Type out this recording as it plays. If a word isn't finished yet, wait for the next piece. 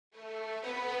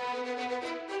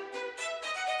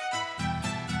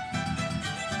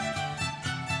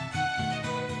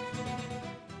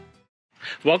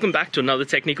Welcome back to another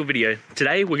technical video.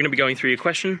 Today we're going to be going through your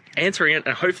question, answering it,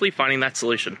 and hopefully finding that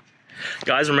solution.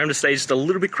 Guys, remember to stay just a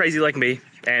little bit crazy like me,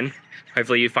 and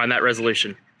hopefully you find that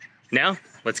resolution. Now,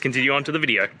 let's continue on to the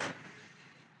video.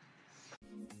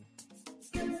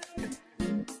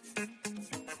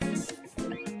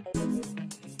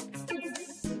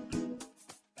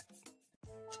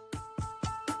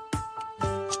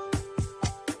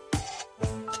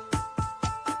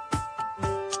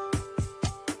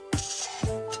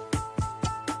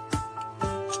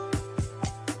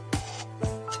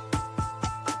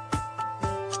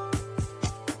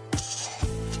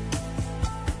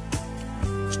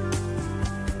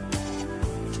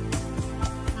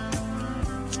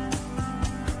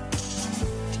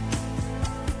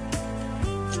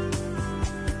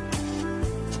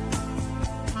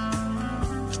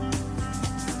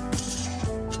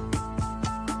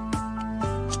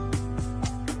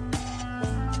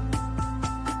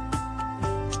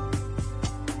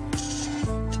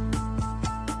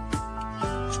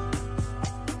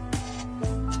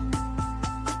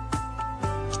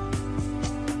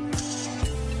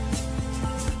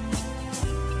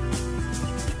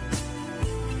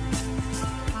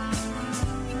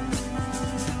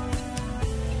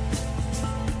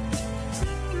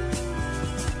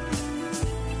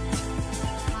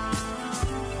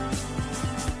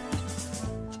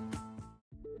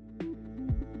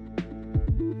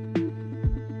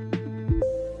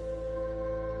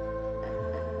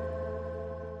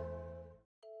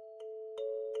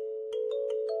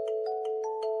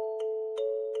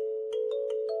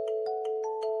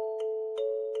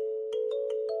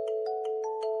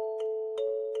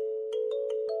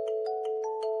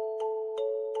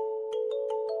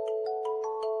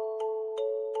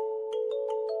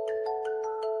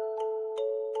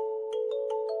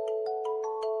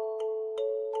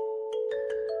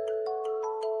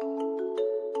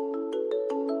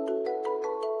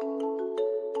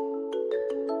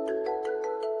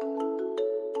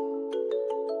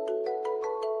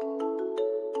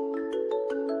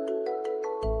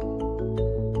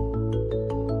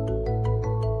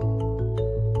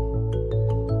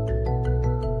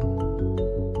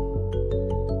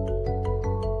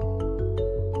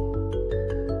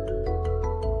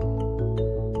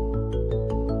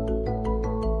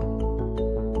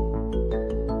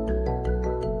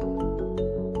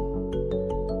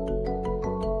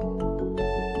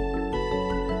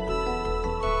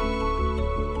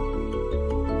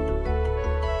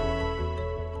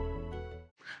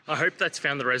 I hope that's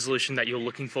found the resolution that you're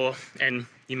looking for and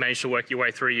you managed to work your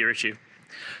way through your issue.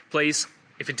 Please,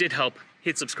 if it did help,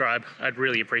 hit subscribe. I'd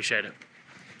really appreciate it.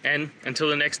 And until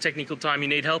the next technical time you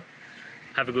need help,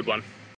 have a good one.